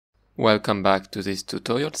Welcome back to this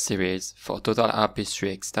tutorial series for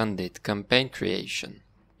TRP3 extended campaign creation.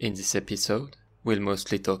 In this episode, we'll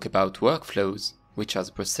mostly talk about workflows, which are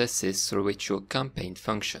the processes through which your campaign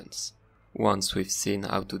functions. Once we've seen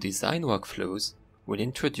how to design workflows, we'll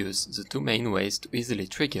introduce the two main ways to easily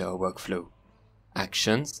trigger a workflow: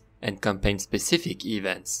 actions and campaign-specific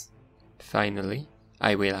events. Finally,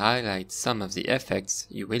 I will highlight some of the effects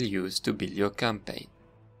you will use to build your campaign.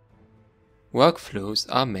 Workflows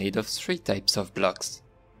are made of three types of blocks: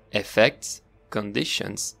 effects,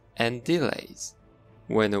 conditions, and delays.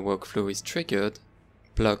 When a workflow is triggered,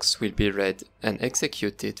 blocks will be read and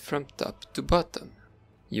executed from top to bottom.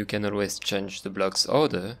 You can always change the block's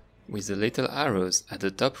order with the little arrows at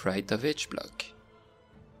the top right of each block.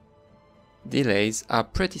 Delays are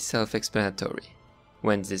pretty self-explanatory.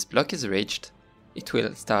 When this block is reached, it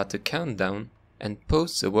will start a countdown and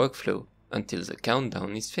pause the workflow until the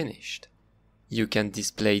countdown is finished. You can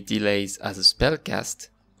display delays as a spellcast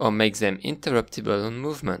or make them interruptible on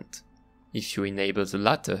movement. If you enable the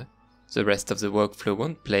latter, the rest of the workflow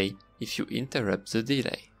won't play if you interrupt the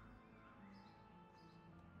delay.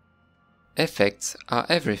 Effects are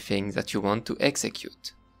everything that you want to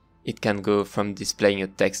execute. It can go from displaying a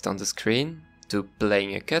text on the screen, to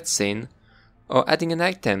playing a cutscene, or adding an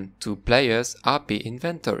item to player's RP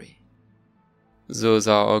inventory. Those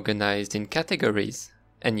are organized in categories,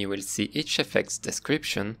 and you will see each effect's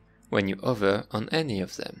description when you hover on any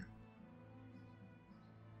of them.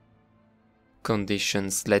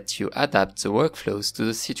 Conditions let you adapt the workflows to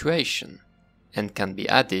the situation, and can be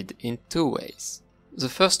added in two ways. The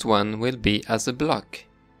first one will be as a block.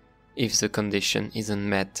 If the condition isn't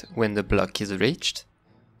met when the block is reached,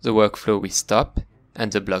 the workflow will stop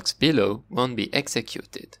and the blocks below won't be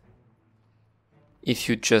executed. If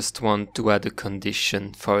you just want to add a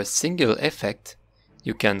condition for a single effect,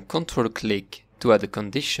 you can control-click to add a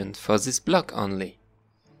condition for this block only.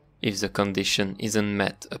 If the condition isn't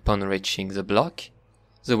met upon reaching the block,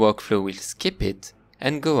 the workflow will skip it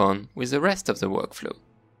and go on with the rest of the workflow.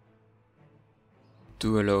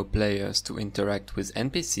 To allow players to interact with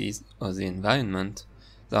NPCs or the environment,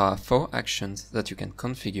 there are 4 actions that you can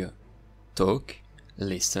configure: talk,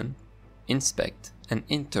 listen, inspect, and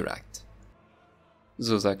interact.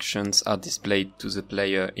 Those actions are displayed to the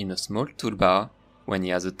player in a small toolbar when he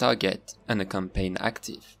has a target and a campaign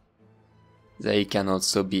active. They can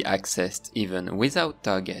also be accessed even without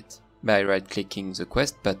target by right-clicking the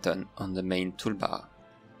quest button on the main toolbar.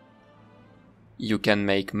 You can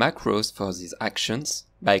make macros for these actions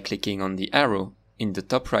by clicking on the arrow in the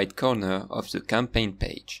top right corner of the campaign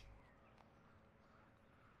page.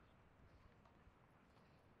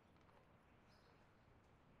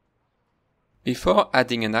 Before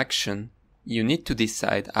adding an action, you need to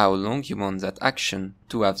decide how long you want that action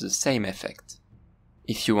to have the same effect.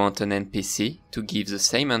 If you want an NPC to give the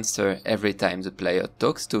same answer every time the player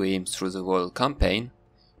talks to him through the whole campaign,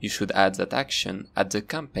 you should add that action at the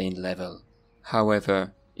campaign level.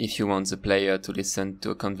 However, if you want the player to listen to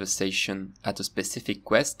a conversation at a specific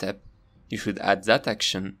quest step, you should add that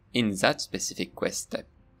action in that specific quest step.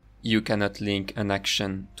 You cannot link an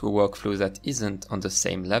action to a workflow that isn't on the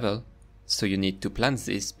same level, so you need to plan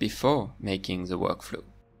this before making the workflow.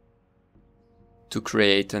 To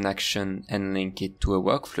create an action and link it to a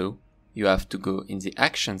workflow, you have to go in the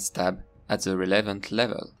Actions tab at the relevant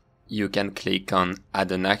level. You can click on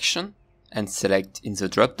Add an action and select in the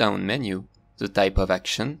drop-down menu the type of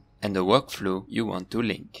action and the workflow you want to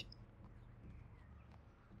link.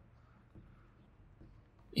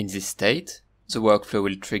 In this state, the workflow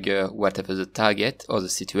will trigger whatever the target or the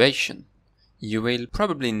situation. You will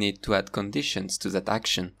probably need to add conditions to that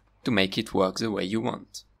action to make it work the way you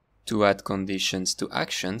want. To add conditions to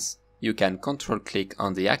actions, you can control-click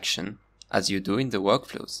on the action as you do in the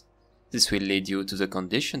workflows. This will lead you to the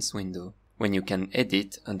conditions window when you can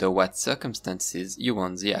edit under what circumstances you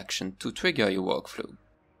want the action to trigger your workflow.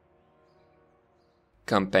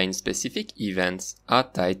 Campaign-specific events are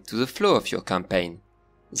tied to the flow of your campaign.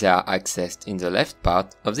 They are accessed in the left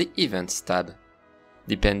part of the Events tab.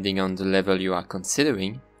 Depending on the level you are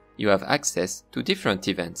considering, you have access to different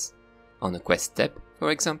events. On a quest step, for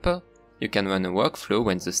example, you can run a workflow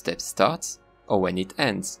when the step starts or when it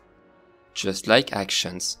ends. Just like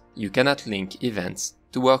actions, you cannot link events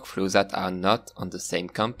to workflows that are not on the same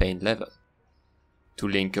campaign level. To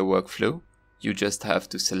link a workflow, you just have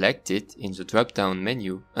to select it in the drop-down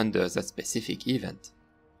menu under that specific event.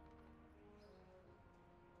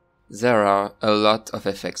 There are a lot of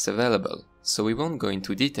effects available, so we won't go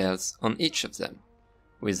into details on each of them.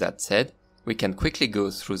 With that said, we can quickly go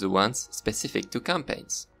through the ones specific to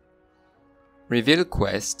campaigns. Reveal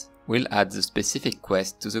Quest will add the specific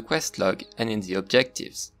quest to the quest log and in the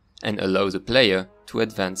objectives, and allow the player to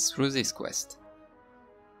advance through this quest.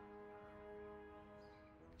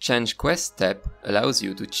 Change quest step allows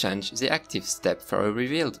you to change the active step for a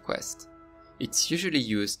revealed quest. It's usually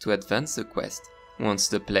used to advance the quest once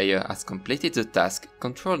the player has completed the task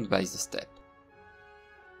controlled by the step.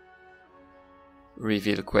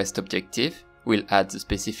 Reveal quest objective will add the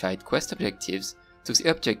specified quest objectives to the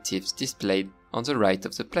objectives displayed on the right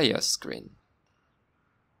of the player's screen.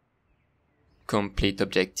 Complete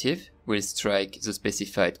objective will strike the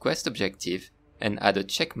specified quest objective and add a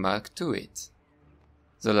check mark to it.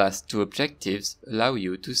 The last two objectives allow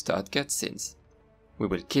you to start cutscenes. We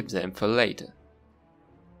will keep them for later.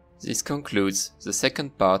 This concludes the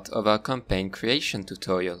second part of our campaign creation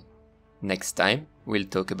tutorial. Next time, we'll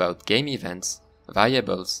talk about game events,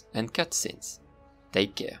 variables and cutscenes.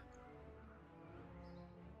 Take care.